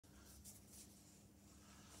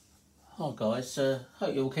Hi guys,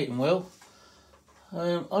 hope you're all keeping well.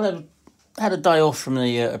 I had a day off from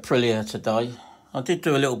the Aprilia today. I did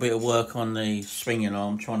do a little bit of work on the swinging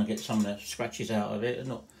arm, trying to get some of the scratches out of it.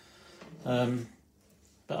 But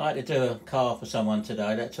I had to do a car for someone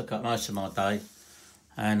today. That took up most of my day,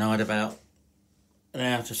 and I had about an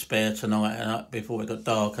hour to spare tonight before it got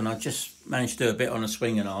dark, and I just managed to do a bit on the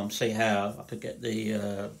swinging arm, see how I could get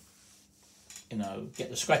the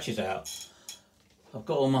get the scratches out. I've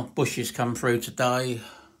got all my bushes come through today,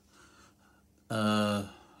 brand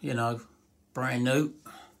new.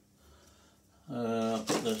 I've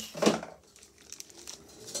got the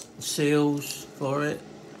seals for it.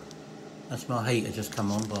 That's my heater just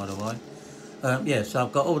come on, by the way. So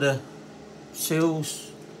I've got all the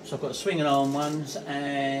seals. So I've got the swinging arm ones,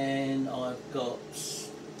 and I've got,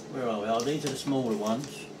 where are we? Oh, these are the smaller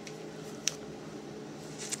ones.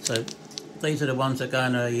 So these are the ones that go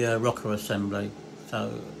in a rocker assembly.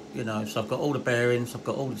 So, so I've got all the bearings, I've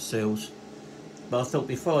got all the seals. But I thought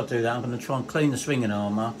before I do that, I'm going to try and clean the swinging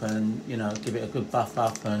arm up and, give it a good buff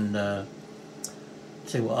up and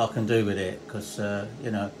see what I can do with it. Because, it'd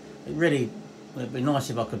be nice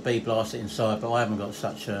if I could blast it inside, but I haven't got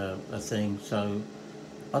such a thing. So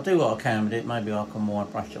I'll do what I can with it. Maybe I can wire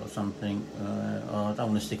brush it or something. I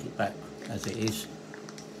don't want to stick it back as it is.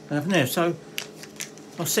 So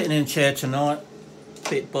I was sitting in a chair tonight, a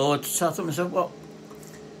bit bored. So I thought to myself,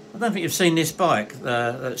 I don't think you've seen this bike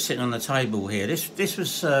that's sitting on the table here. This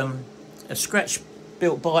was a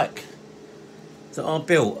scratch-built bike that I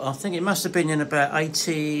built. I think it must have been in about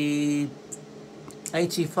 84,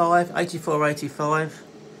 85,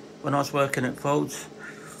 when I was working at Ford's.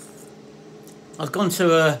 I'd gone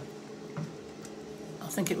to I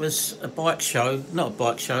think it was a bike show, not a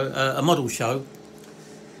bike show, a model show.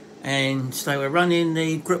 And they were running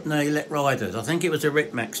the Grupner Elect Riders. I think it was a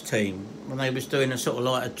Rick Max team when they was doing a sort of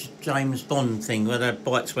like a James Bond thing where their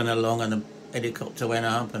bikes went along and a helicopter went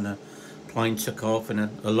up and a plane took off and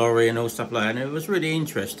a lorry and all stuff like that. And it was really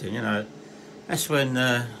interesting, That's when,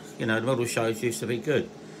 the model shows used to be good.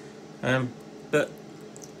 But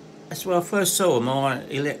that's where I first saw my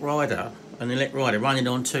Elect Rider running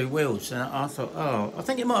on two wheels. And I thought, I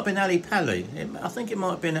think it might have been Ali Pally. I think it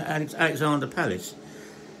might have been Alexander Palace.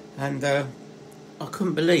 And I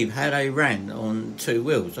couldn't believe how they ran on two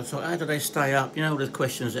wheels. I thought, how do they stay up? All the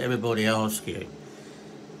questions that everybody asks you.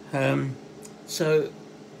 So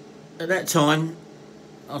at that time,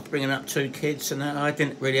 I was bringing up two kids, and I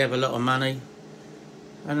didn't really have a lot of money.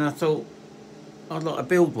 And I thought, I'd like to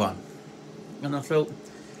build one. And I thought,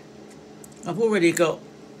 I've already got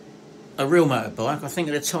a real motorbike. I think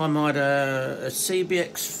at the time I had a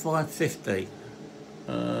CBX 550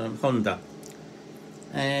 Honda.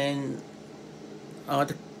 And I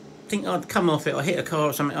think I'd come off it, I hit a car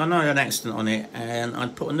or something, I know I had an accident on it, and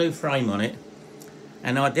I'd put a new frame on it,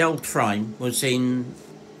 and the old frame was in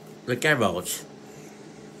the garage.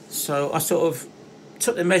 So I sort of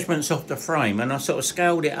took the measurements off the frame and I sort of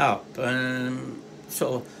scaled it up, and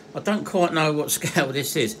I don't quite know what scale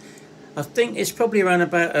this is. I think it's probably around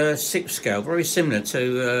about a 6 scale, very similar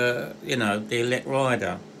to, the Elect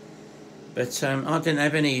Rider. But I didn't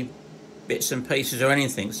have any bits and pieces or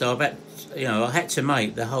anything, so I had to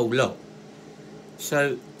make the whole lot.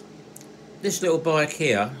 So this little bike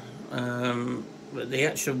here, the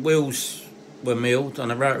actual wheels were milled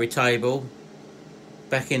on a rotary table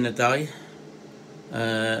back in the day,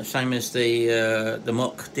 same as the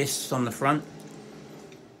mock discs on the front.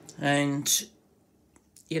 And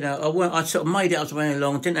I sort of made it as I went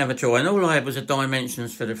along, didn't have a drawing. All I had was the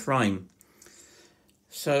dimensions for the frame.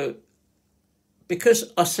 So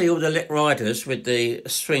because I see all the Elect Riders with the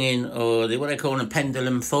swinging, or what they call them,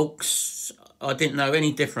 pendulum forks, I didn't know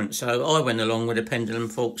any difference, so I went along with the pendulum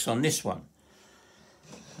forks on this one.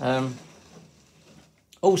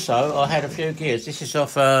 Also, I had a few gears. This is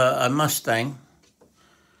off a Mustang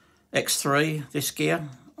X3, this gear.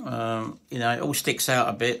 It all sticks out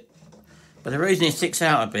a bit. But the reason it sticks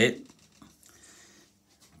out a bit,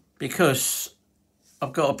 because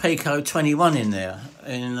I've got a Pico 21 in there,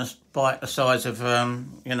 in a bike the size of,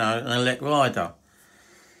 an Elect Rider.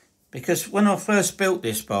 Because when I first built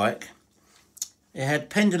this bike, it had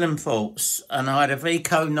pendulum forks, and I had a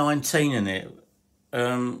Vico 19 in it,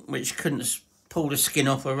 which couldn't pull the skin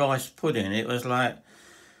off a rice pudding. It was like,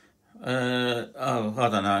 I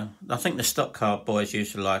don't know. I think the stock car boys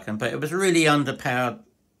used to like them, but it was a really underpowered,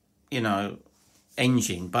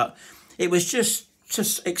 engine. But it was just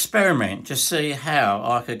experiment to see how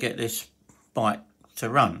I could get this bike to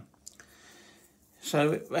run.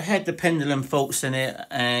 So it had the pendulum forks in it,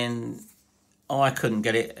 and I couldn't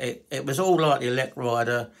get it. It was all like the Elect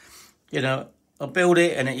Rider. I built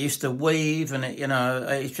it and it used to weave, and it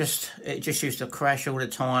just used to crash all the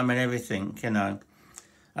time and everything, and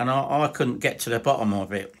I couldn't get to the bottom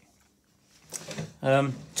of it.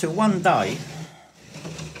 Till one day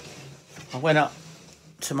I went up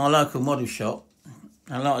to my local model shop,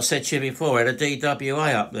 and like I said to you before, I had a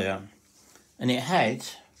DWA up there, and it had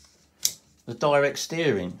the direct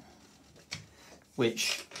steering,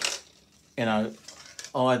 which I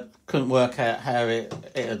couldn't work out how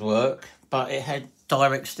it'd work, but it had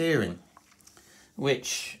direct steering,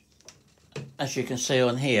 which, as you can see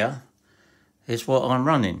on here, is what I'm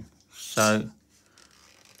running. So,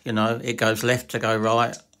 it goes left to go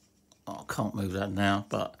right. I can't move that now,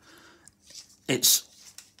 but it's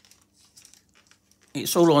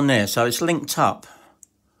all on there. So it's linked up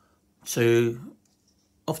to,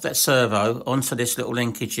 off that servo, onto this little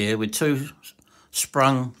linkage here with two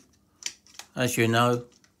sprung, as you know,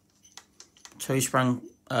 two sprung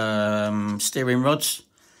steering rods,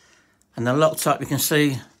 and they're locked up. You can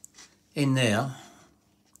see in there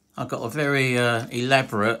I've got a very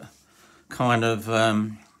elaborate kind of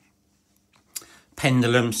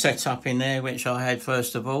pendulum set up in there, which I had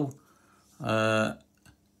first of all.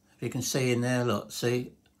 You can see in there, look,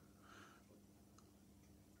 see,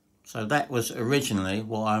 so that was originally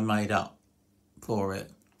what I made up for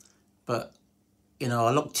it, but I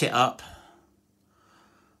locked it up.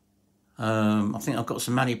 I think I've got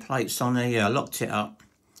some money plates on there. Yeah, I locked it up,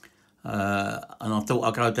 and I thought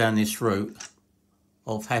I'd go down this route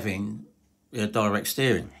of having direct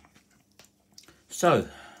steering. So,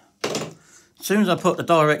 as soon as I put the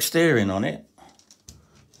direct steering on it,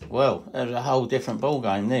 well, it was a whole different ball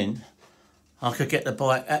game then. I could get the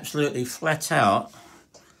bike absolutely flat out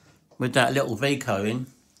with that little Pico in.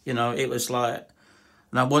 It was like,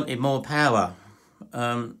 and I wanted more power.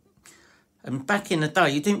 And back in the day,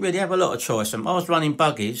 you didn't really have a lot of choice. I was running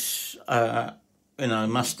buggies,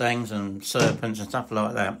 Mustangs and Serpents and stuff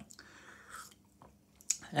like that.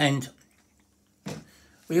 And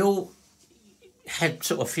we all had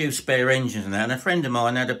sort of a few spare engines and that. And a friend of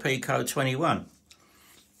mine had a Pico 21.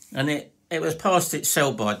 And it was past its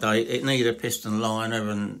sell-by date. It needed a piston liner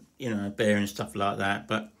and, bearing stuff like that.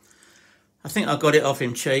 But I think I got it off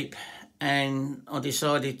him cheap. And I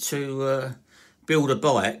decided to build a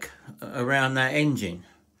bike around that engine.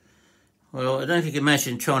 Well, I don't know if you can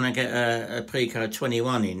imagine trying to get a Pico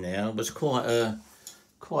 21 in there. It was quite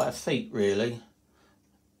a feat, really.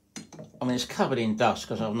 I mean, it's covered in dust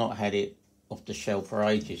because I've not had it off the shelf for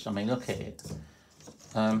ages. I mean, look at it.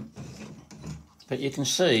 But you can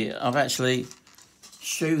see I've actually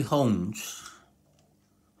shoehorned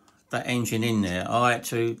that engine in there. I had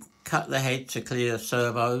to cut the head to clear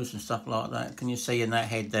servos and stuff like that. Can you see in that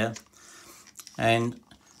head there? And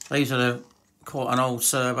these are quite an old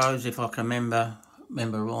servos, if I can remember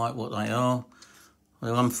right what they are. The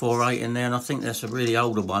 148 in there, and I think there's a really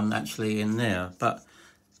older one actually in there. But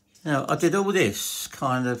I did all this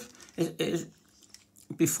kind of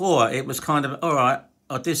before. It was kind of all right.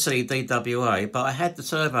 I did see DWA, but I had the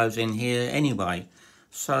servos in here anyway,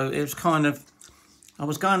 so it was kind of, I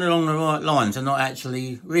was going along the right lines and not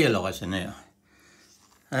actually realising it.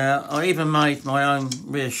 I even made my own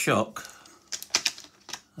rear shock.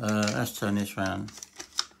 Let's turn this round.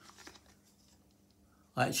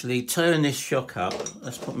 I actually turned this shock up.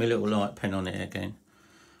 Let's put my little light pen on it again.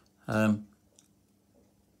 I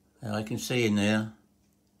can see in there.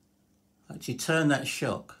 I actually turned that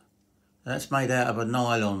shock. That's made out of a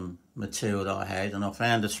nylon material that I had, and I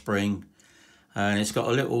found a spring, and it's got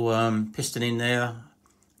a little piston in there,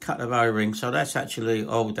 cut of O-ring, so that's actually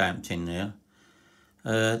oil damped in there.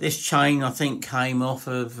 This chain I think came off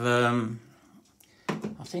of,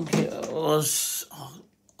 I think it was,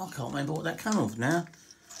 I can't remember what that came off now.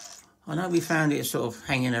 I know we found it sort of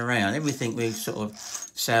hanging around. Everything we sort of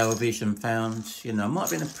salvaged and found, might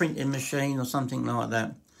have been a printing machine or something like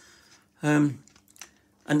that.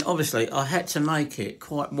 And obviously I had to make it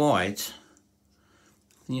quite wide.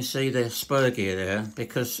 Can you see the spur gear there?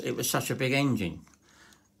 Because it was such a big engine.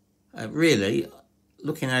 Really,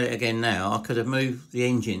 looking at it again now, I could have moved the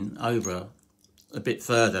engine over a bit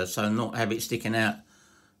further, so not have it sticking out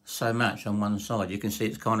so much on one side. You can see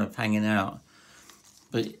it's kind of hanging out.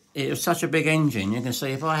 But it was such a big engine, you can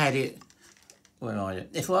see if I had it, where are you?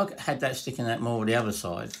 If I had that sticking out more on the other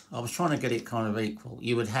side, I was trying to get it kind of equal.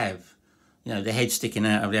 You would have, the head sticking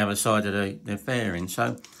out of the other side of the fairing.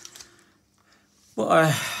 So what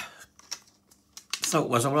I thought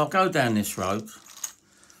was, well, I'll go down this road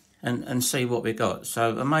and see what we got.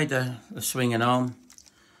 So I made a swinging arm,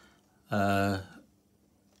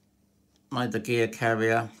 made the gear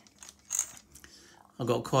carrier. I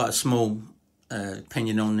got quite a small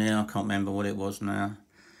depending on there, I can't remember what it was now.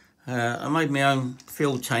 I made my own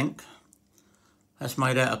fuel tank. That's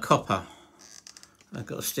made out of copper. I've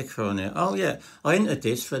got a sticker on it. Oh yeah, I entered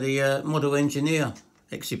this for the Model Engineer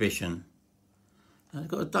exhibition. I've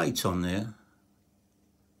got a date on there.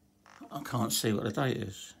 I can't see what the date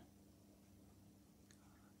is.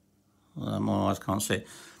 Well, my eyes can't see it.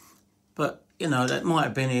 But, you know, that might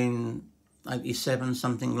have been in 87,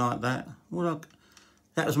 something like that. Well,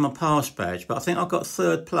 that was my pass badge, but I think I got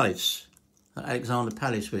 3rd place at Alexander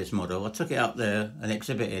Palace with this model. I took it up there and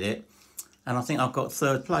exhibited it, and I think I got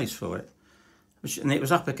 3rd place for it. And it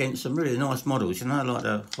was up against some really nice models, you know, like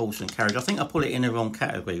the horse and carriage. I think I put it in the wrong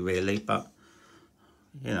category, really, but,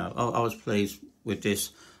 you know, I was pleased with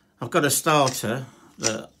this. I've got a starter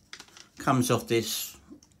that comes off this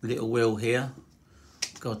little wheel here.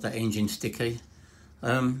 God, that engine's sticky.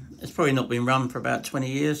 It's probably not been run for about 20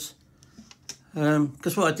 years.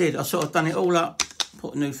 Because what I did, I sort of done it all up,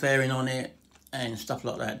 put a new fairing on it and stuff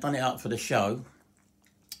like that. Done it up for the show.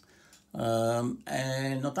 And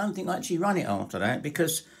I don't think I actually run it after that,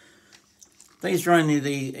 because these are only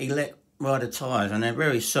the elect rider tyres and they're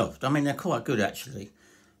very soft. I mean, they're quite good actually,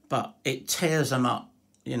 but it tears them up.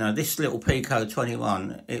 You know, this little Pico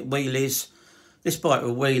 21, it wheelies. This bike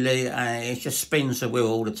will wheelie and it just spins the wheel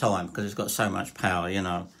all the time because it's got so much power, you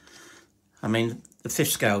know. I mean, the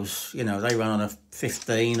 5th scales, you know, they run on a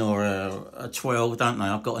 15 or a 12, don't they?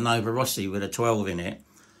 I've got an Nova Rossi with a 12 in it,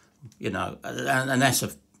 you know, and that's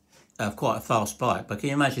quite a fast bike. But can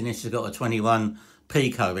you imagine this has got a 21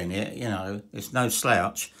 Pico in it, you know, it's no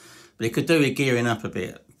slouch. But it could do with gearing up a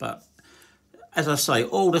bit. But as I say,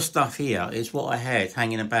 all the stuff here is what I had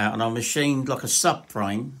hanging about, and I machined like a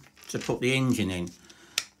subframe to put the engine in.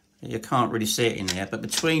 You can't really see it in there, but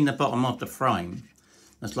between the bottom of the frame,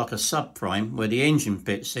 there's like a subframe where the engine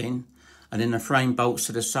fits in, and then the frame bolts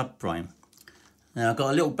to the subframe. Now I've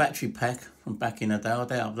got a little battery pack from back in the day. I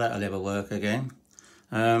doubt if that'll ever work again.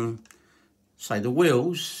 So the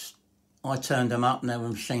wheels, I turned them up and they were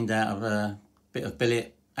machined out of a bit of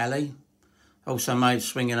billet alley. Also made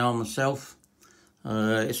swinging arm myself.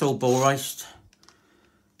 It's all ball raced.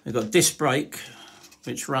 We've got disc brake,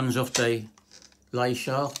 which runs off the lay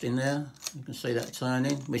shaft in there. You can see that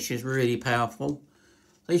turning, which is really powerful.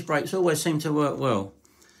 These brakes always seem to work well.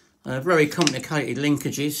 Very complicated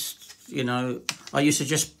linkages, you know. I used to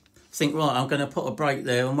just think, right, I'm going to put a brake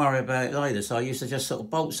there and worry about it later. So I used to just sort of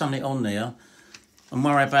bolt something on there and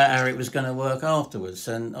worry about how it was going to work afterwards.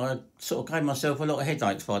 And I sort of gave myself a lot of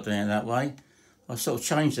headaches by doing it that way. I sort of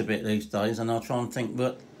changed a bit these days, and I try and think,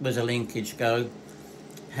 where's a linkage go?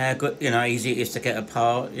 How good, you know, easy it is to get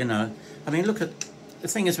apart, you know. I mean, look at, the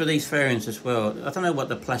thing is with these fairings as well, I don't know what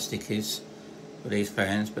the plastic is with these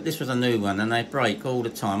fairings, but this was a new one and they break all the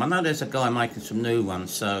time. I know there's a guy making some new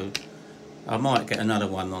ones, so I might get another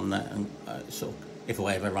one on that and sort of, if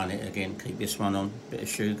I ever run it again, keep this one on, bit of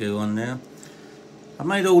shoe glue on there. I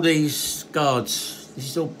made all these guards, this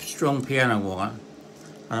is all strong piano wire,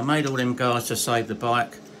 and I made all them guards to save the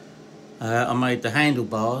bike. I made the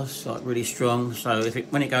handlebars like really strong, so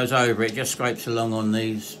when it goes over, it just scrapes along on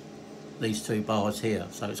these 2 bars here.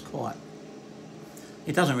 So it's quite.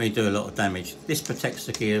 It doesn't really do a lot of damage. This protects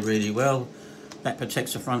the gear really well. That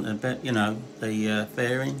protects the front of the, you know, the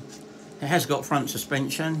fairing. It has got front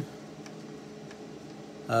suspension.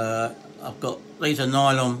 I've got, these are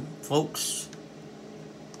nylon forks.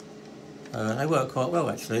 They work quite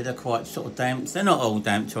well actually. They're quite sort of damped. They're not all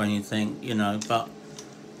damped or anything, you know, but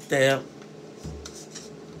they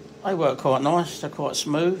work quite nice. They're quite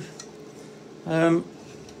smooth.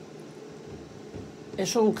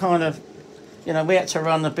 It's all kind of, you know, we had to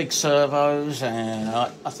run the big servos, and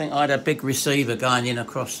I think I had a big receiver going in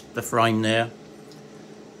across the frame there.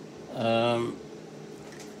 And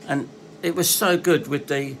it was so good with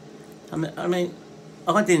the, I mean,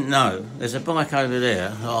 I didn't know. There's a bike over there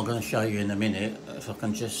that I'm going to show you in a minute, if I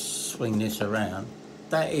can just swing this around.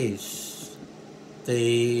 That is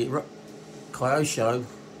the Kyosho,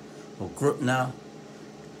 or Grupner,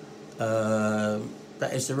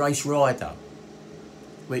 that is the Race Rider,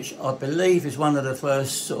 which I believe is one of the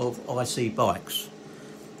first sort of IC bikes.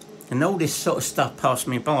 And all this sort of stuff passed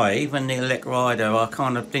me by, even the Elect Rider, I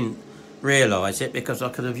kind of didn't realise it, because I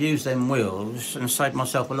could have used them wheels and saved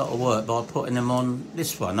myself a lot of work by putting them on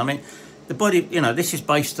this one. I mean, the body, you know, this is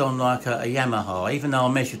based on like a Yamaha, even though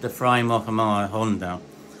I measured the frame off of my Honda.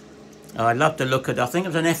 I love the look of it. I think it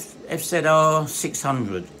was an FZR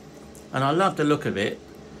 600, and I love the look of it,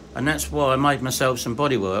 and that's why I made myself some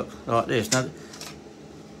bodywork like this. Now,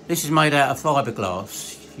 this is made out of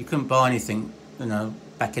fiberglass. You couldn't buy anything, you know,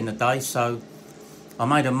 back in the day, so I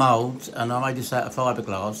made a mould and I made this out of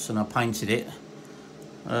fiberglass and I painted it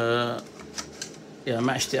Yeah, I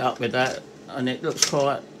matched it up with that, and it looks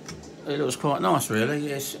quite nice really.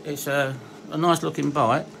 It's a nice looking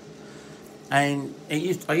bike, and I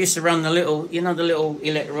used to run the little, you know, the little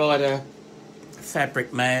Elect Rider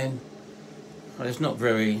Fabric Man. Well, it's not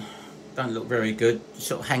very, don't look very good. It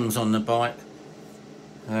sort of hangs on the bike.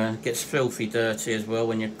 Gets filthy dirty as well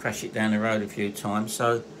when you crash it down the road a few times.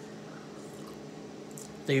 So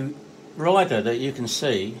the rider that you can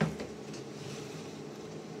see,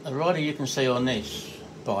 the rider you can see on this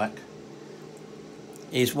bike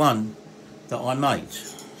is one that I made.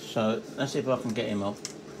 So let's see if I can get him off.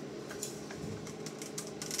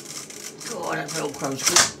 God, that Velcro's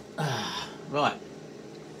good. Right.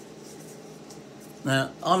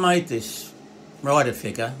 Now, I made this rider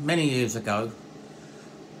figure many years ago,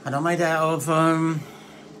 and I made it out of,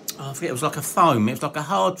 I forget, it was like a foam. It was like a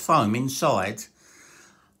hard foam inside,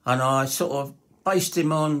 and I sort of based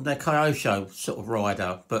him on the Kyosho sort of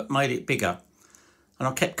rider, but made it bigger. And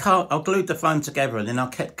I glued the foam together, and then I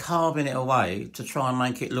kept carving it away to try and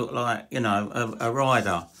make it look like, you know, a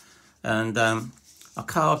rider. And I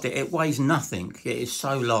carved it. It weighs nothing. It is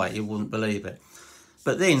so light, you wouldn't believe it.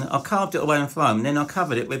 But then I carved it away in foam, and then I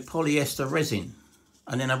covered it with polyester resin.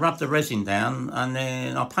 And then I rubbed the resin down, and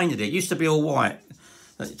then I painted it. It used to be all white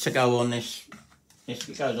to go on this.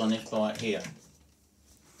 It goes on this bike here.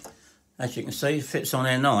 As you can see, it fits on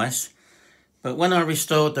there nice. But when I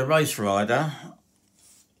restored the race rider,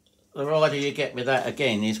 the rider you get with that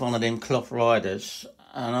again is one of them cloth riders.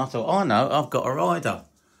 And I thought, oh no, I've got a rider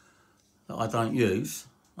that I don't use,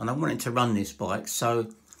 and I wanted to run this bike, so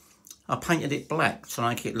I painted it black to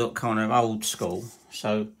make it look kind of old school.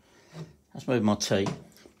 So let's move my tea.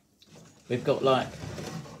 We've got, like,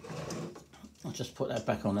 I'll just put that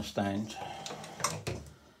back on the stand.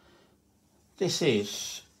 This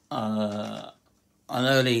is an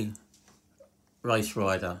early race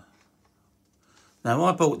rider. Now,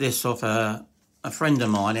 I bought this off a friend of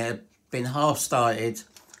mine. It had been half started,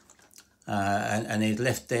 and he'd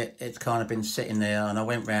left it. It's kind of been sitting there, and I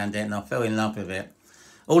went round it and I fell in love with it.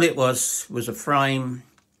 All it was a frame,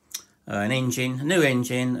 an engine, a new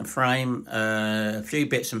engine, a frame, a few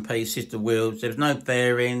bits and pieces, the wheels. There was no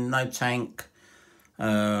bearing, no tank, you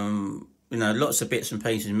know, lots of bits and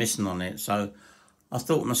pieces missing on it. So I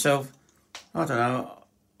thought to myself, I don't know,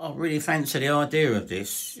 I really fancy the idea of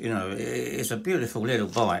this. You know, it's a beautiful little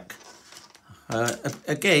bike.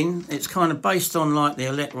 Again, it's kind of based on like the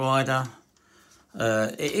Elect Rider.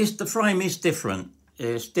 The frame is different.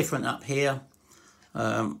 It's different up here.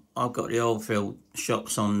 I've got the Oldfield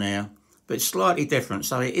shocks on there, but it's slightly different.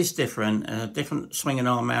 So it is different. Different swinging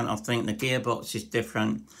arm mount. I think the gearbox is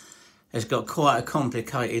different. It's got quite a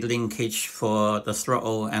complicated linkage for the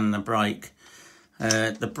throttle and the brake.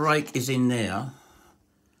 The brake is in there,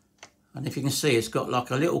 and if you can see, it's got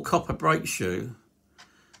like a little copper brake shoe.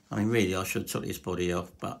 I mean, really, I should have took this body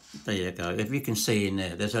off, but there you go. If you can see in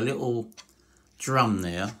there, there's a little drum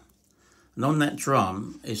there. And on that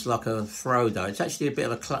drum is like a Frodo. It's actually a bit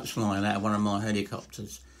of a clutch line out of one of my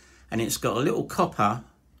helicopters. And it's got a little copper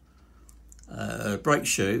brake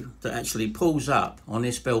shoe that actually pulls up on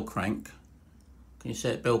this bell crank. Can you see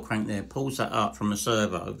that bell crank there? Pulls that up from the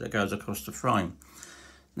servo that goes across the frame.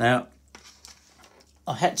 Now,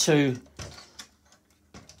 I had to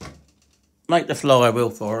make the flywheel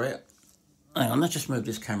for it. Hang on, let's just move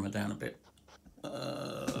this camera down a bit.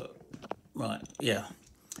 Right, yeah.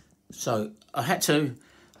 So I had to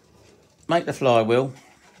make the flywheel.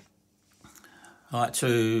 I had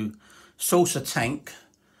to source a tank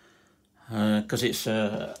because it's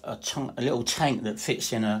a little tank that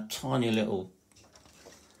fits in a tiny little.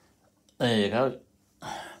 There you go.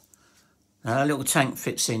 Now, a little tank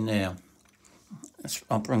fits in there.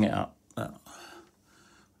 I'll bring it up.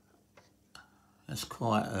 That's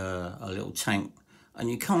quite a little tank, and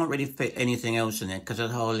you can't really fit anything else in there because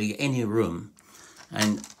there's hardly any room.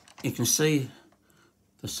 And you can see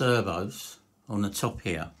the servos on the top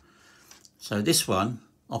here. So this one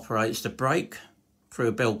operates the brake through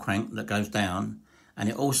a bell crank that goes down, and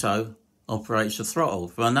it also operates the throttle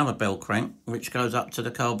for another bell crank which goes up to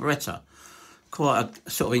the carburettor. Quite a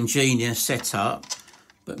sort of ingenious setup,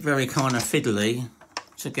 but very kind of fiddly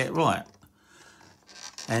to get right.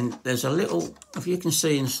 And there's a little, if you can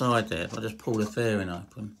see inside there, if I just pull the fairing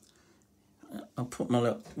open, I'll put my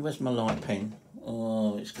little, where's my light pin?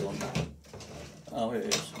 Oh, it's gone. Oh, it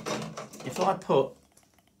is. If I put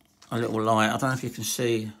a little light, I don't know if you can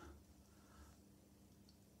see,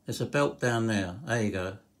 there's a belt down there. There you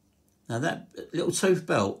go. Now that little tooth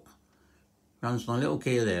belt runs on a little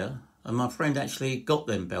gear there, and my friend actually got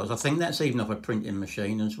them belts. I think that's even off a printing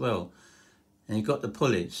machine as well. And he got the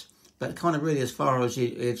pulleys. but kind of really as far as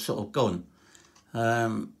it sort of gone.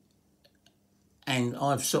 And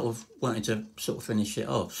I've sort of wanted to sort of finish it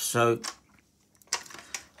off. So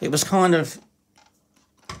it was kind of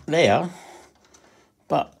there,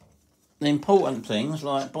 but the important things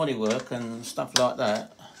like bodywork and stuff like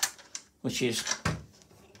that, which is,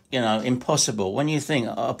 you know, impossible. When you think,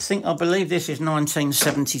 I believe this is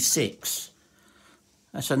 1976.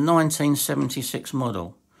 That's a 1976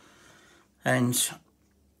 model. And,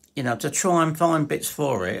 you know, to try and find bits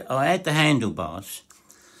for it, I had the handlebars,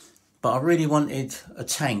 but I really wanted a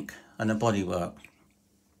tank and a bodywork.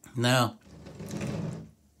 Now,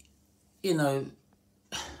 you know,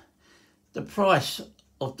 the price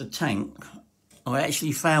of the tank, I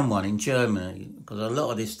actually found one in Germany, because a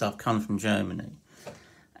lot of this stuff comes from Germany.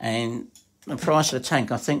 And the price of the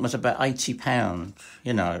tank, I think, was about £80,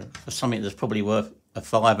 you know, for something that's probably worth a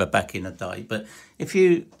fiver back in the day. But if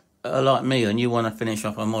you are like me and you want to finish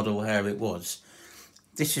off a model how it was,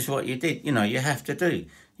 this is what you did, you know, you have to do.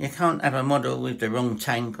 You can't have a model with the wrong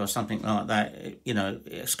tank or something like that. You know,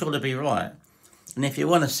 it's got to be right. And if you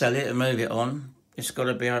want to sell it and move it on, it's got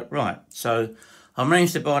to be right. So I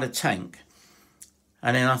managed to buy the tank.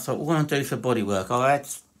 And then I thought, what am I do for bodywork? I had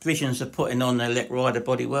visions of putting on the Elect Rider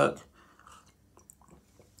bodywork.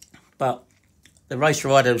 But the Race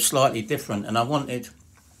Rider was slightly different. And I wanted,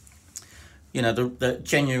 you know, the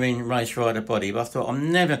genuine Race Rider body. But I thought,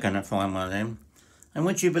 I'm never going to find one of them. And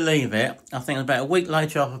would you believe it, I think about a week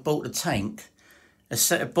later after I bought the tank, a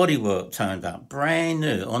set of bodywork turned up, brand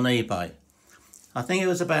new, on eBay. I think it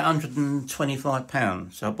was about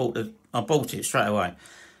 £125, so I bought it straight away.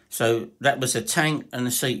 So that was a tank and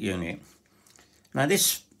a seat unit. Now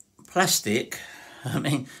this plastic, I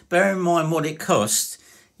mean, bear in mind what it costs,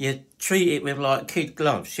 you treat it with like kid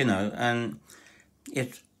gloves, you know, and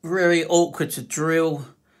it's very awkward to drill.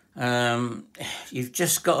 You've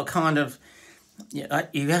just got to kind of,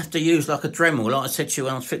 you have to use like a Dremel, like I said to you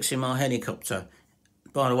when I was fixing my helicopter.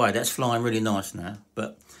 By the way, that's flying really nice now.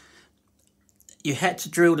 But you had to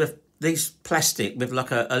drill these plastic with like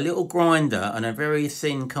a little grinder and a very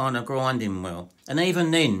thin kind of grinding wheel. And even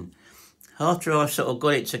then, after I sort of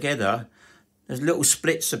got it together, there's little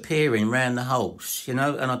splits appearing around the holes, you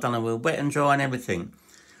know, and I've done it with wet and dry and everything.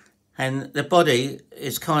 And the body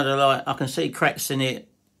is kind of like, I can see cracks in it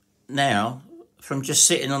now from just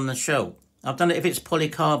sitting on the shell. I've done it if it's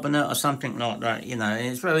polycarbonate or something like that, you know,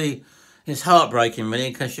 and it's heartbreaking really,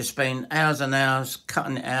 because you spend hours and hours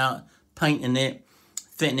cutting it out, painting it,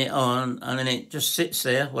 fitting it on, and then it just sits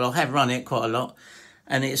there. Well, I have run it quite a lot,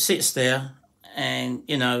 and it sits there, and,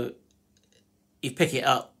 you know, you pick it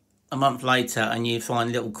up a month later and you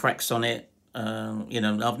find little cracks on it. You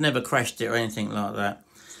know, I've never crashed it or anything like that.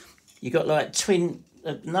 You got like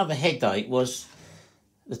another headache was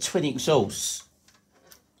the twin exhausts.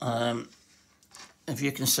 If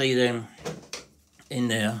you can see them in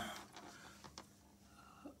there,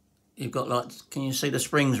 you've got like, can you see the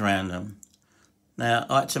springs around them? Now,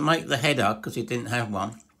 I had to make the header because he didn't have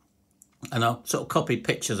one, and I sort of copied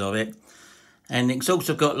pictures of it, and the exhausts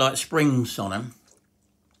have got like springs on them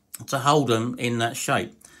to hold them in that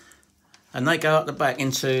shape, and they go up the back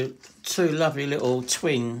into two lovely little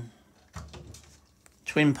twin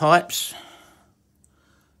pipes.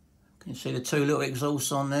 Can you see the two little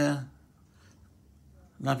exhausts on there?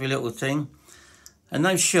 Lovely little thing. And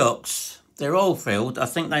those shocks, they're all filled. I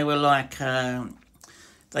think they were like,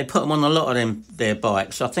 they put them on a lot of their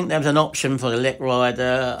bikes. I think there was an option for the Elect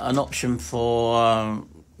Rider, an option for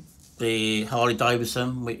the Harley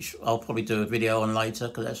Davidson, which I'll probably do a video on later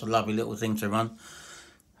because that's a lovely little thing to run.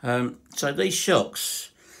 So these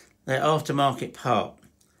shocks, they're aftermarket part.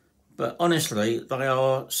 But honestly, they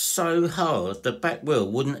are so hard, the back wheel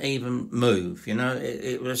wouldn't even move, you know.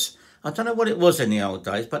 It was, I don't know what it was in the old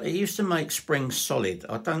days, but it used to make springs solid.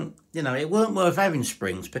 You know, it weren't worth having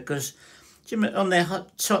springs because on their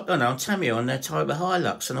Tamiya, on their Tiber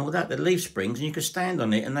Hilux and all that, the leaf springs, and you could stand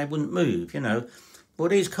on it and they wouldn't move, you know. Well,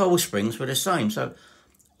 these coil springs were the same. So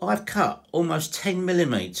I've cut almost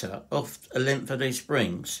 10mm off the length of these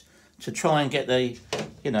springs to try and get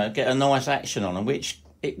get a nice action on them, which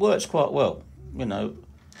it works quite well, you know.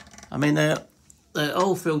 I mean, they're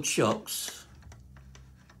oil-filled shocks,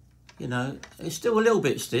 you know. It's still a little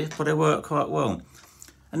bit stiff, but they work quite well.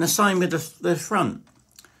 And the same with the front.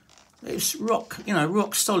 It's rock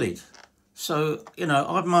solid. So, you know,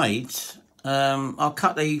 I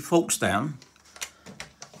cut the forks down,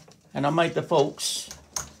 and I made the forks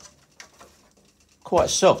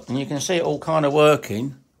quite soft, and you can see it all kind of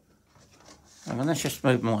working. And let's just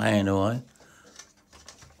move my hand away.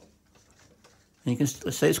 And you can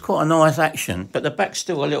see it's quite a nice action, but the back's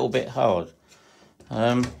still a little bit hard.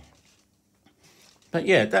 But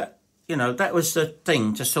yeah, that, you know, that was the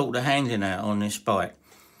thing to sort the handling out on this bike.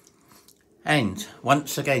 And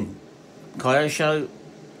once again, Kyosho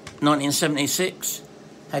 1976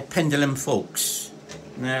 had pendulum forks.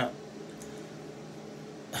 Now,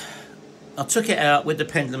 I took it out with the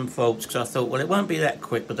pendulum forks because I thought, well, it won't be that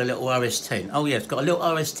quick with the little OS10. Oh yeah, it's got a little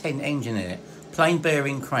OS10 engine in it, plain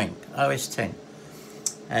bearing crank, OS10.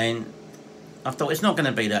 And I thought it's not going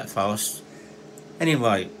to be that fast.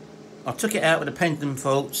 Anyway, I took it out with the pendulum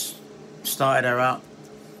forks, started her up,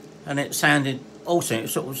 and it sounded awesome. It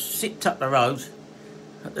sort of zipped up the road.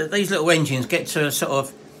 These little engines get to a sort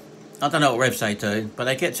of, I don't know what revs they do, but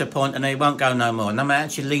they get to a point and they won't go no more. No matter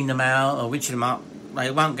actually lean them out or reach them up, they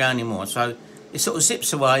won't go anymore. So it sort of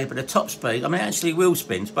zips away, but the top speed, I mean, it actually wheel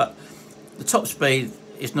spins, but the top speed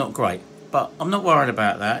is not great. But I'm not worried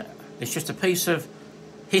about that. It's just a piece of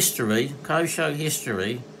history, Kyosho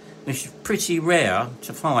history, which is pretty rare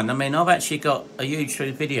to find. I mean, I've actually got a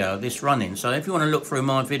YouTube video of this running. So if you want to look through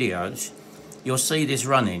my videos, you'll see this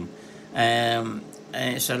running. And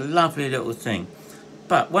it's a lovely little thing.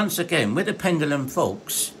 But once again, with the pendulum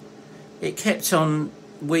forks, it kept on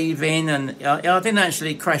weaving, and I didn't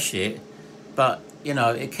actually crash it, but you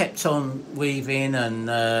know, it kept on weaving, and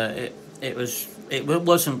it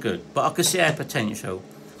wasn't good. But I could see our potential,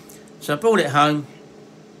 so I brought it home.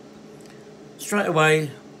 Straight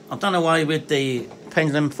away, I've done away with the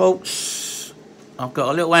pendulum forks. I've got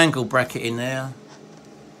a little angle bracket in there.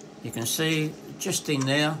 You can see just in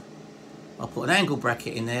there. I put an angle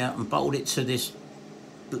bracket in there and bolted it to this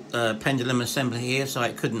pendulum assembly here so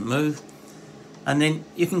it couldn't move. And then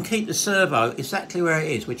you can keep the servo exactly where it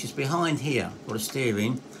is, which is behind here for the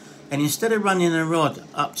steering. And instead of running the rod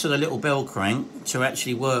up to the little bell crank to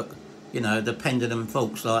actually work, you know, the pendulum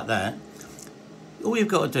forks like that, all you've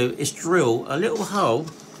got to do is drill a little hole.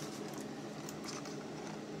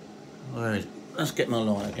 Where is it? Let's get my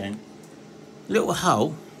light again. Little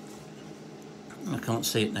hole. I can't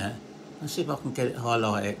see it now. Let's see if I can get it,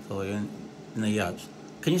 highlight it for you in the yokes.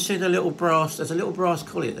 Can you see the little brass? There's a little brass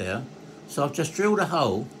collet there. So I've just drilled a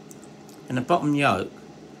hole in the bottom yoke,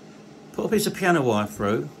 put a piece of piano wire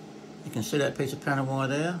through. You can see that piece of piano wire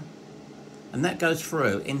there, and that goes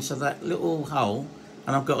through into that little hole.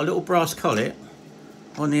 And I've got a little brass collet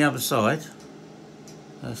on the other side.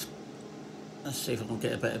 Let's see if I can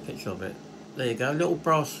get a better picture of it. There you go, little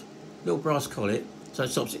brass collet, so it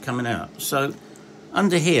stops it coming out. So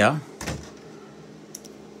under here,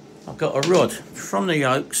 I've got a rod from the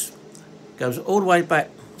yokes, goes all the way back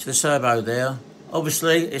to the servo there.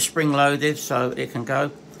 Obviously it's spring loaded, so it can go.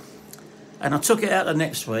 And I took it out the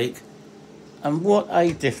next week, and what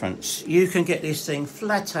a difference. You can get this thing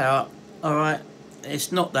flat out, all right?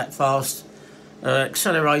 It's not that fast.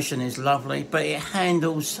 Acceleration is lovely, but it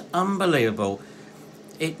handles unbelievable.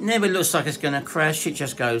 It never looks like it's going to crash. It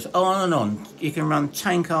just goes on and on. You can run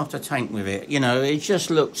tank after tank with it. You know, it just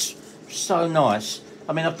looks so nice.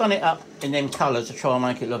 I mean, I've done it up in them colours to try and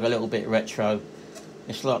make it look a little bit retro.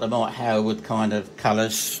 It's like the Mike Howard kind of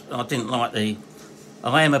colours. I didn't like the...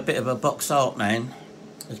 I am a bit of a box art man,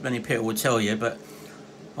 as many people would tell you, but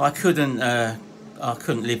I couldn't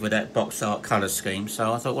live with that box art colour scheme.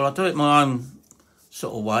 So I thought, well, I'll do it my own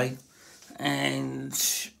sort of way. And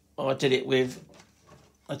I did it with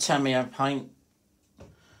a Tamiya paint.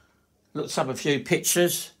 Looked up a few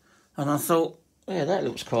pictures, and I thought, yeah, that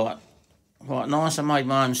looks quite nice. I made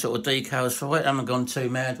my own sort of decals for it. I haven't gone too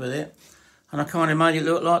mad with it. And I kind of made it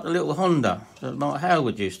look like the little Honda that Mike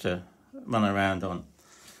Howard used to run around on.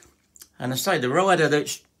 And I say the rider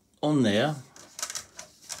that's on there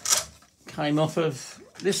came off of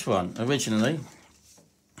this one originally.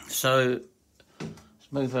 So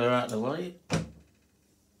let's move her out of the way.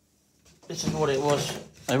 This is what it was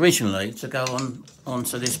originally to go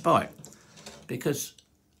onto this bike, because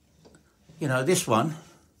you know, this one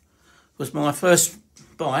was my first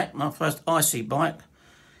bike, my first IC bike.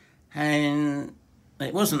 And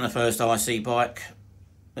it wasn't the first IC bike,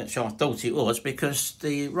 which I thought it was, because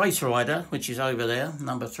the Race Rider, which is over there,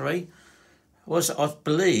 number 3, was, I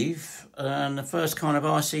believe, the first kind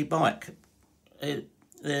of IC bike. The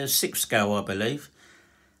 6th scale, I believe.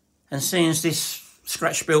 And seeing as this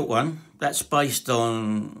scratch-built one, that's based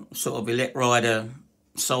on sort of Elect Rider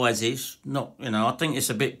sizes. Not, you know, I think it's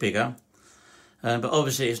a bit bigger, but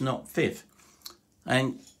obviously it's not 5th.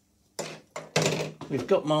 And we've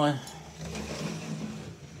got my...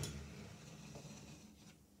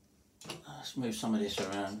 Let's move some of this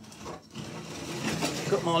around.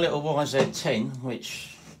 Got my little YZ10,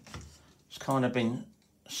 which has kind of been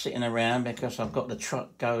sitting around because I've got the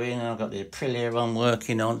truck going and I've got the Aprilia I'm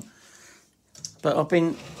working on. But I've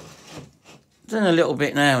been doing a little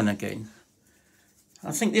bit now and again.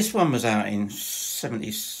 I think this one was out in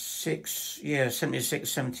 76, yeah, 76,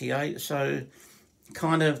 78. So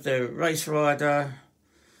kind of the Race Rider,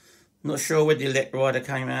 not sure when the Elect Rider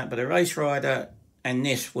came out, but the Race Rider and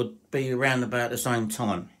this would be around about the same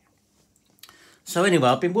time. So anyway,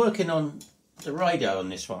 I've been working on the radio on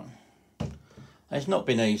this one. It's not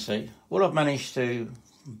been easy. What I've managed to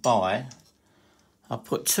buy, I've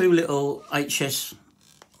put two little HS,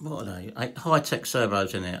 what are they, high-tech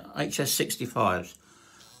servos in there, HS65s.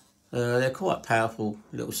 They're quite powerful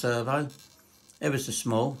little servo, ever so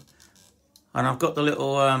small. And I've got the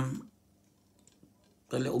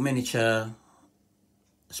little miniature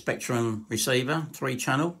Spectrum receiver,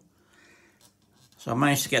 3-channel. So I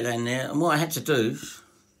managed to get that in there. And what I had to do,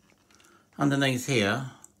 underneath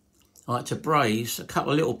here, I had to braze a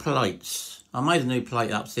couple of little plates. I made a new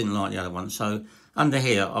plate up, didn't like the other one. So under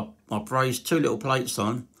here, I brazed two little plates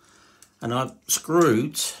on, and I've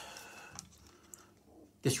screwed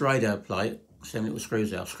this radio plate, 7 little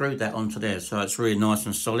screws there. I've screwed that onto there, so it's really nice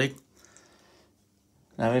and solid.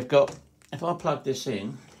 Now we've got, if I plug this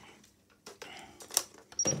in,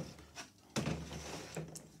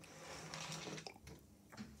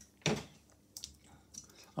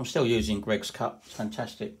 I'm still using Greg's cup, it's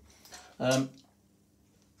fantastic. Alright,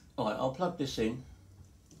 I'll plug this in.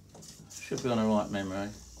 Should be on the right memory.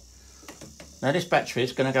 Now this battery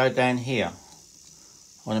is going to go down here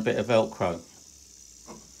on a bit of Velcro,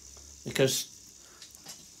 because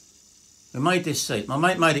we made this seat. My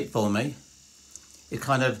mate made it for me. He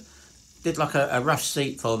kind of did like a rough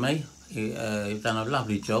seat for me. He done a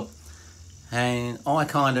lovely job, and I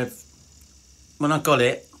kind of, when I got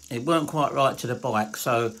it, it weren't quite right to the bike,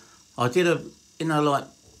 so I did like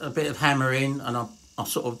a bit of hammering, and I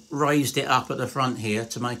sort of raised it up at the front here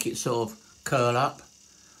to make it sort of curl up,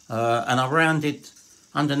 and I rounded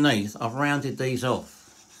underneath. I've rounded these off,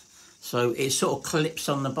 so it sort of clips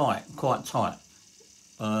on the bike quite tight,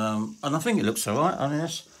 and I think it looks alright. I mean,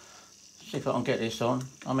 let's see if I can get this on.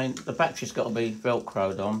 I mean, the battery's got to be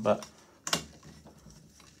Velcroed on, but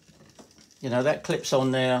you know, that clips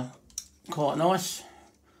on there quite nice.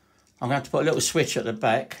 I'm going to have to put a little switch at the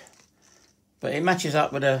back, but it matches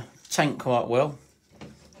up with the tank quite well.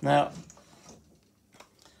 Now,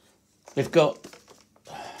 we've got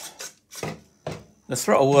the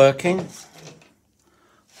throttle working.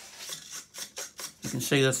 You can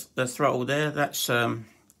see the throttle there. That's now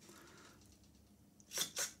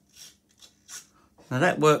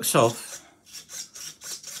that works off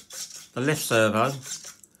the left servo,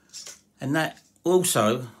 and that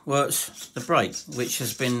also works the brake, which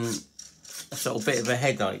has been a sort of bit of a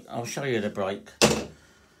headache. I'll show you the brake.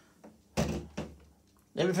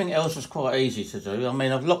 Everything else was quite easy to do. I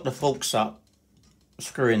mean, I've locked the forks up,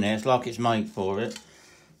 screw in there, it's like it's made for it.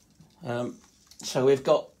 So we've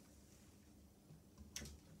got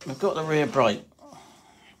the rear brake,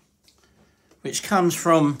 which comes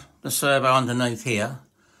from the servo underneath here.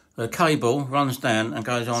 The cable runs down and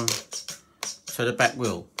goes on to the back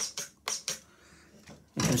wheel.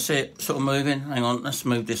 You can see it sort of moving. Hang on, let's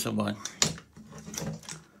move this away.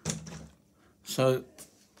 So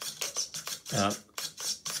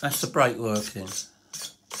that's the brake working.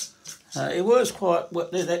 It works quite well.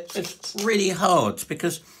 It's really hard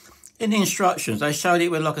because in the instructions they showed it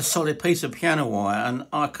with like a solid piece of piano wire, and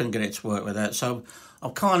I couldn't get it to work with that. So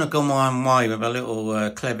I've kind of gone my own way with a little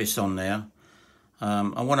clevis on there.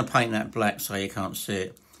 I want to paint that black so you can't see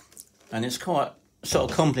it, and it's quite sort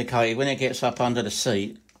of complicated when it gets up under the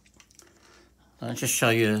seat. I'll just show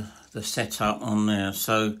you the setup on there.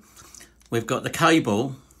 So we've got the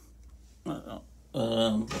cable. Where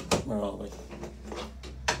are we?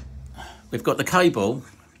 We've got the cable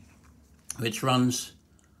which runs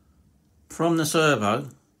from the servo,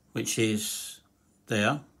 which is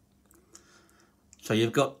there. So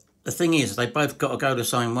you've got, the thing is, they both got to go the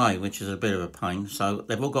same way, which is a bit of a pain. So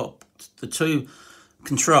they've all got, the two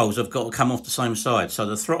controls have got to come off the same side. So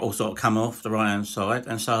the throttle's got to come off the right hand side,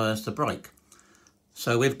 and so has the brake.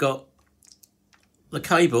 So we've got the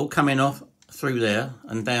cable coming off through there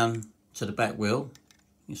and down to the back wheel.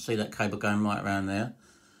 You see that cable going right around there.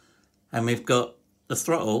 And we've got the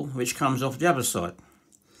throttle which comes off the other side.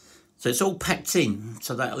 So it's all packed in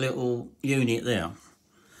to that little unit there.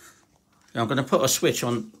 Now I'm going to put a switch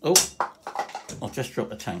on. Oh, I've just dropped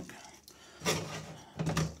the tank.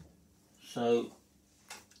 So,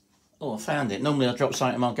 oh, I found it. Normally I drop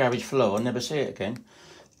something on my garage floor and never see it again.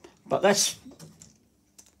 But that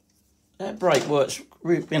brake works,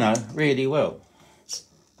 you know, really well.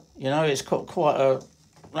 You know, it's got quite a,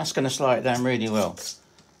 that's going to slow it down really well.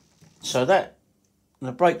 So the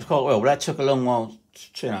brake's quite well, but that took a long while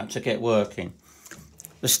to, you know, to get working.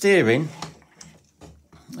 The steering,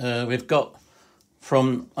 we've got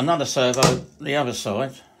from another servo the other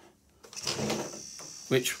side,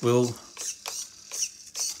 which will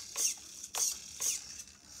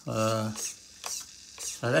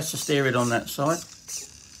so that's the steering on that side.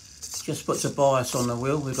 Just puts a bias on the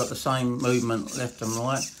wheel. We've got the same movement left and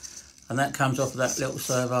right, and that comes off of that little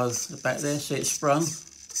servo back there. See, it's sprung.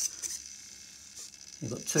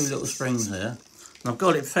 You've got two little springs there, and I've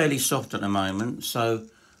got it fairly soft at the moment, so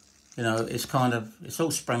you know it's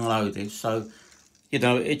all spring loaded. So you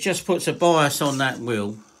know it just puts a bias on that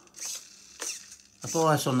wheel,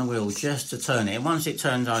 just to turn it. And once it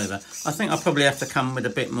turns over, I think I'll probably have to come with a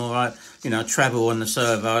bit more, you know, travel on the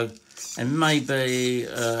servo, and maybe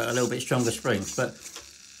a little bit stronger springs. But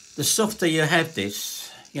the softer you have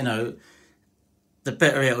this, you know, the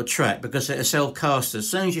better it'll track, because it'll self-cast. As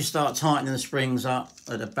soon as you start tightening the springs up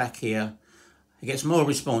at the back here, it gets more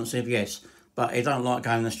responsive, yes, but it don't like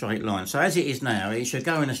going in a straight line. So as it is now, it should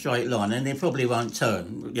go in a straight line, and it probably won't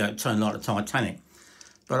turn, you know, turn like the Titanic.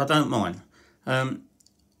 But I don't mind.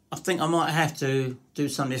 I think I might have to do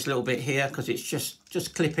some of this little bit here, because it's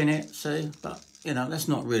just clipping it, see, but you know, that's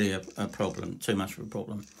not really a problem, too much of a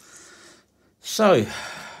problem. So,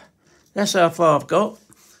 that's how far I've got.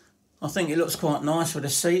 I think it looks quite nice with the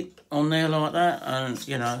seat on there like that, and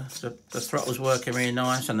you know, the throttle's working really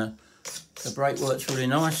nice, and the brake works really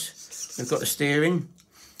nice. We've got the steering.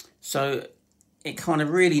 So, it kind of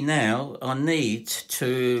really now, I need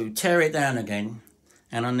to tear it down again,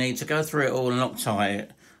 and I need to go through it all and Loctite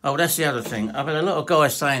it. Oh, that's the other thing. I've had a lot of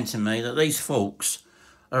guys saying to me that these forks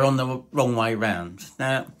are on the wrong way round.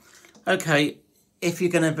 Now, okay, if you're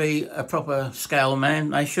going to be a proper scale man,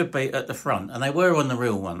 they should be at the front, and they were on the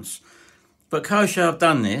real ones. But Kosher have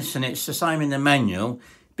done this, and it's the same in the manual,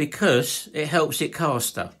 because it helps it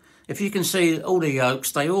caster. If you can see all the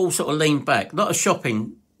yokes, they all sort of lean back, not a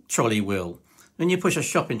shopping trolley wheel. When you push a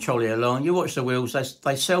shopping trolley along, you watch the wheels,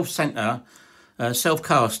 they self-centre,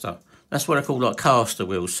 self-caster. That's what I call like caster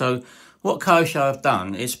wheels. So what Kosher have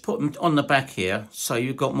done is put them on the back here, so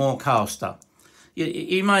you've got more caster.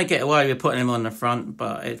 You may get away with putting them on the front,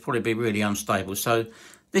 but it'd probably be really unstable. So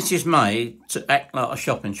this is made to act like a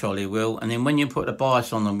shopping trolley wheel, and then when you put the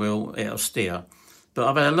bias on the wheel, it'll steer. But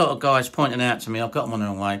I've had a lot of guys pointing out to me, I've got them on the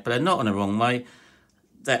wrong way, but they're not on the wrong way.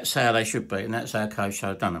 That's how they should be, and that's how Kosher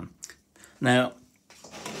have done them. Now,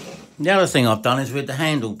 the other thing I've done is with the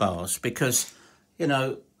handlebars, because, you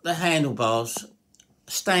know, the handlebars,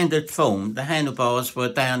 standard form, the handlebars were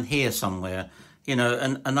down here somewhere, you know,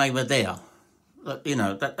 and they were there. You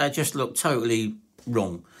know, they just looked totally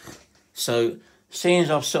wrong. So, seeing as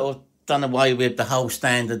I've sort of done away with the whole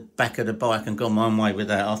standard back of the bike and gone my own way with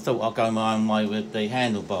that, I thought I'd go my own way with the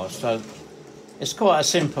handlebars. So, it's quite a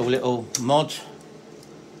simple little mod.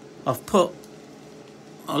 I've put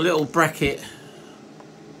a little bracket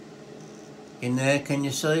in there, can you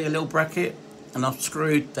see? A little bracket. And I've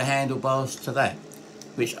screwed the handlebars to that,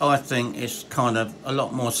 which I think is kind of a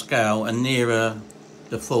lot more scale and nearer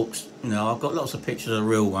the forks. You know, I've got lots of pictures of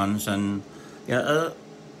real ones, and you know,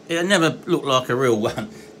 it never looked like a real one,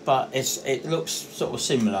 but it looks sort of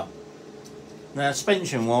similar. Now,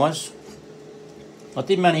 suspension wise, I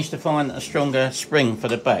did manage to find a stronger spring for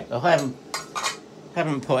the back. I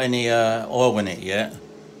haven't put any oil in it yet,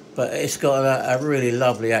 but it's got a really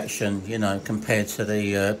lovely action, you know, compared to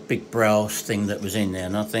the big brass thing that was in there.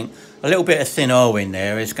 And I think a little bit of thin oil in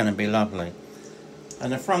there is going to be lovely.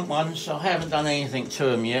 And the front ones, I haven't done anything to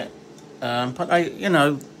them yet, but they, you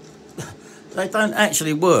know, they don't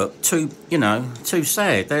actually work too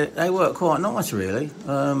sad. They work quite nice, really.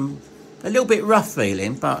 A little bit rough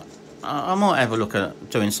feeling, but I might have a look at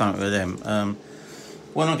doing something with them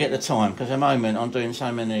when I get the time, because at the moment I'm doing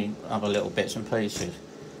so many other little bits and pieces.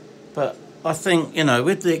 But I think, you know,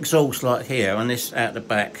 with the exhaust like here and this out the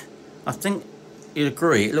back, I think you'd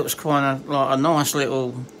agree it looks kind of like a nice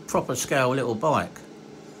little, proper scale little bike.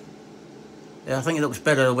 Yeah, I think it looks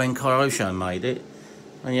better than when Kosher made it.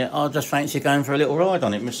 And yeah, I just fancy going for a little ride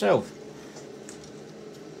on it myself.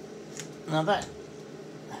 Now that,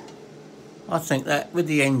 I think that with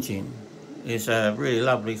the engine is a really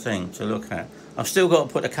lovely thing to look at. I've still got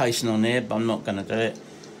to put the casing on there, but I'm not going to do it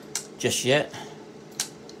just yet.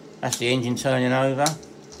 That's the engine turning over.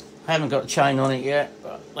 I haven't got a chain on it yet,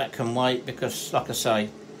 but that can wait, because, like I say,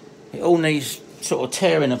 it all needs sort of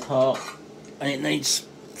tearing apart, and it needs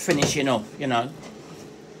finishing off, you know.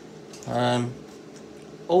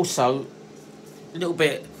 Also, a little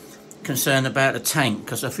bit concerned about the tank,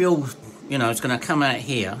 because the fuel, you know, it's going to come out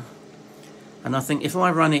here, and I think if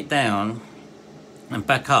I run it down and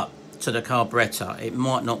back up to the carburettor, it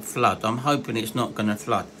might not flood. I'm hoping it's not going to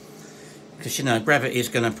flood, because, you know, gravity is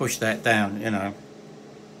going to push that down, you know.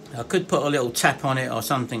 I could put a little tap on it or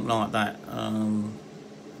something like that.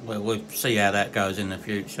 Well, we'll see how that goes in the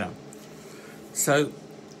future. So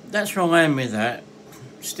that's where I am with that.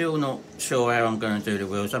 Still not sure how I'm going to do the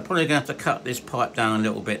wheels. I'm probably going to have to cut this pipe down a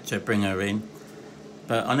little bit to bring her in.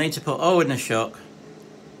 But I need to put oil in the shock.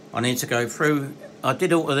 I need to go through. I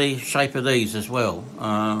did alter the shape of these as well.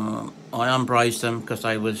 I unbrazed them because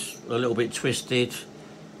they was a little bit twisted.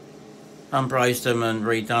 Unbrazed them and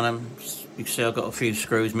redone them. You can see I've got a few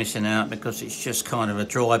screws missing out because it's just kind of a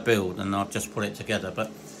dry build and I've just put it together.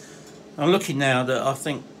 But I'm looking now that I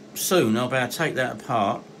think soon I'll be able to take that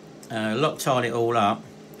apart, Loctite it all up,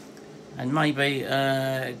 and maybe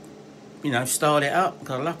you know, start it up.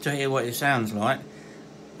 I'd love to hear what it sounds like.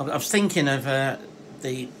 I was thinking of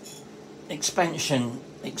the expansion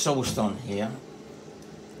exhaust on here.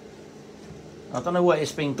 I don't know what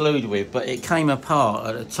it's been glued with, but it came apart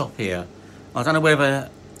at the top here. I don't know whether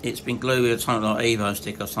it's been glued with something like Evo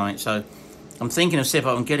stick or something, so I'm thinking of see if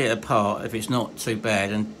I can get it apart if it's not too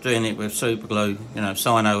bad, and doing it with super glue. You know,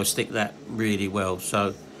 Sino will stick that really well.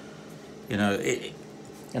 So, you know,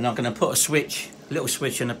 and I'm going to put a little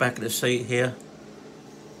switch in the back of the seat here.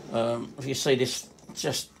 If you see this,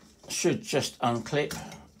 should just unclip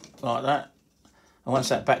like that. And once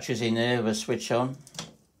that battery's in there with a switch on,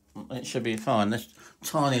 it should be fine. This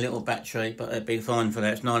tiny little battery, but it'd be fine for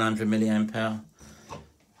that. It's 900 milliamp hour.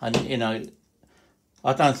 And you know,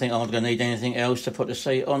 I don't think I'm going to need anything else to put the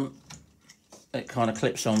seat on. It kind of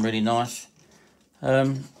clips on really nice.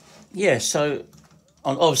 Yeah, so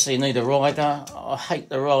I obviously need a rider. I hate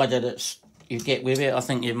the rider that you get with it. I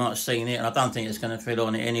think you might have seen it, and I don't think it's going to fit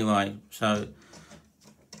on it anyway. So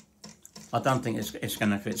I don't think it's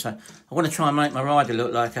going to fit. So I want to try and make my rider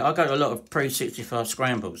look like it. I go to a lot of pre-65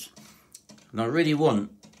 scrambles, and I really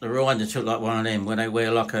want the rider to look like one of them, where they wear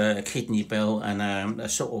like a kidney belt and a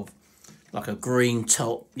sort of like a green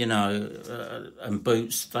top, you know, and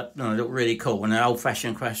boots that, you know, look really cool, and an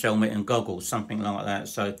old-fashioned crash helmet and goggles, something like that.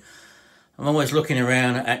 So I'm always looking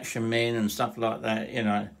around at Action Men and stuff like that, you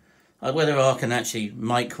know. Whether I can actually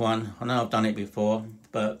make one, I know I've done it before,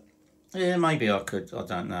 but yeah, maybe I could, I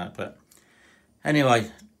don't know. But anyway,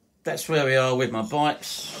 that's where we are with my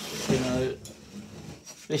bikes. You know,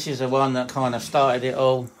 this is the one that kind of started it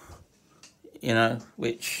all, you know,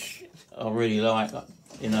 which I really like.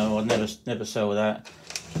 You know, I'll never sell that.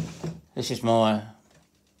 This is my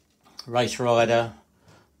race rider.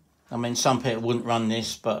 I mean, some people wouldn't run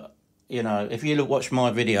this, but, you know, if you watch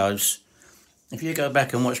my videos, if you go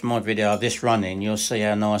back and watch my video of this running, you'll see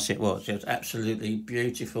how nice it was. It was absolutely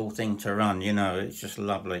beautiful thing to run, you know, it's just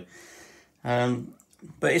lovely.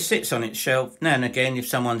 But it sits on its shelf. Now and again, if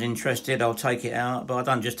someone's interested, I'll take it out, but I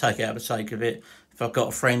don't just take it out for the sake of it. If I've got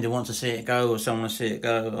a friend who wants to see it go, or someone to see it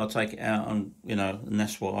go, I'll take it out, and you know, and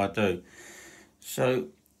that's what I do. So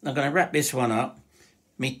I'm going to wrap this one up.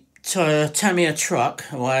 Me Tamiya truck,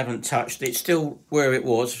 who I haven't touched, it's still where it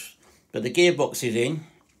was, but the gearbox is in.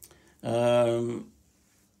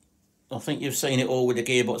 I think you've seen it all with the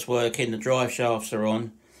gearbox working, the drive shafts are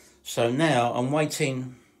on. So now I'm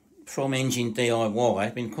waiting from Engine DIY,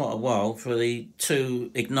 it's been quite a while, for the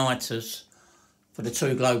two igniters, for the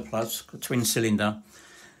two glow plugs, twin cylinder.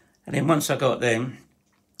 And then once I got them,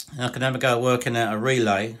 I can have a go working out a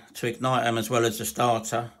relay to ignite them as well as the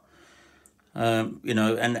starter. You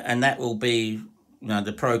know, and that will be, you know,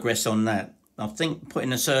 the progress on that. I think putting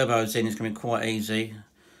the servos in is going to be quite easy.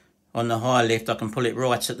 On the high lift, I can pull it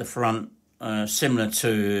right at the front, similar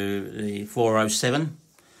to the 407.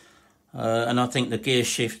 And I think the gear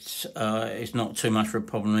shift is not too much of a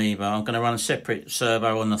problem either. I'm going to run a separate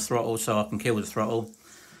servo on the throttle so I can kill the throttle.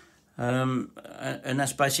 And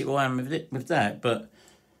that's basically why I'm with that. But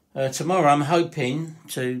tomorrow I'm hoping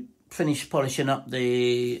to finish polishing up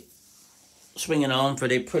the swinging arm for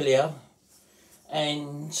the Aprilia.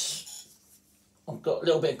 And I've got a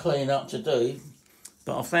little bit of cleaning up to do.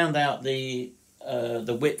 But I found out the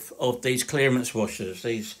width of these clearance washers,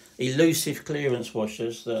 these elusive clearance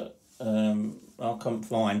washers that I couldn't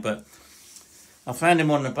find, but I found them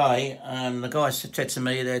on the bay, and the guy said to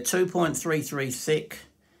me they're 2.33 thick,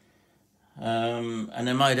 and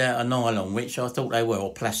they're made out of nylon, which I thought they were,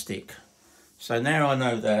 or plastic. So now I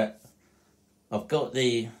know that. I've got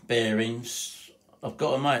the bearings. I've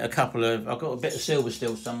got to make I've got a bit of silver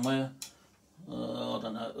steel somewhere. I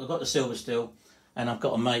don't know. I've got the silver steel, and I've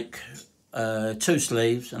got to make 2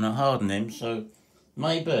 sleeves, and I harden them. So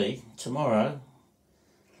maybe tomorrow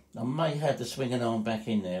I may have the swinging arm back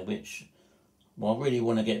in there, which I really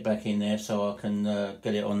want to get back in there so I can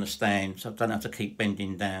get it on the stand, so I don't have to keep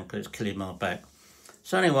bending down because it's killing my back.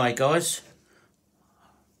 So anyway, guys,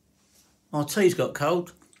 my tea's got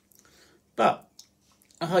cold, but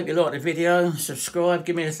I hope you liked the video. Subscribe,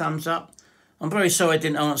 give me a thumbs up. I'm very sorry I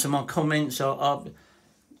didn't answer my comments.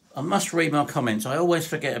 I must read my comments. I always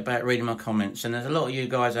forget about reading my comments, and there's a lot of you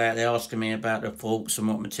guys out there asking me about the forks and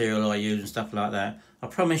what material I use and stuff like that. I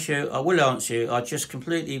promise you, I will answer you. I just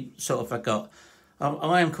completely sort of forgot.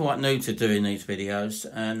 I am quite new to doing these videos,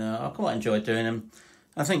 and I quite enjoy doing them.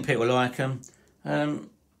 I think people like them.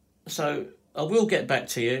 So I will get back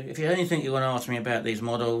to you. If you have anything you want to ask me about these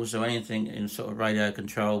models or anything in sort of radio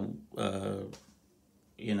control,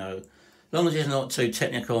 you know, as long as it's not too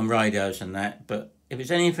technical on radios and that, but if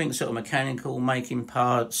it's anything sort of mechanical, making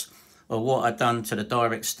parts, or what I've done to the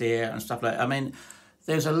direct steer and stuff like that, I mean,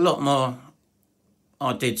 there's a lot more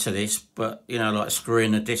I did to this, but, you know, like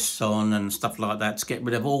screwing the discs on and stuff like that to get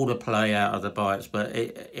rid of all the play out of the bikes, but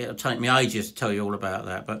it'll take me ages to tell you all about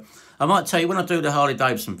that. But I might tell you when I do the Harley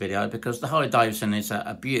Davidson video, because the Harley Davidson is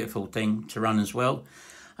a beautiful thing to run as well.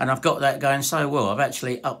 And I've got that going so well. I've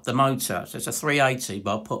actually upped the motor. So it's a 380,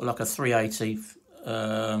 but I put like a 380,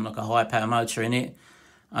 like a high power motor in it.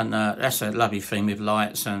 And that's a lovely thing with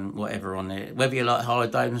lights and whatever on it. Whether you like Harley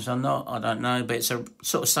Davidson or not, I don't know. But it's a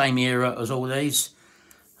sort of same era as all these.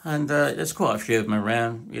 And there's quite a few of them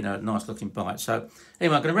around, you know, nice looking bikes. So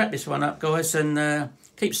anyway, I'm going to wrap this one up, guys, and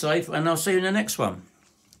keep safe. And I'll see you in the next one.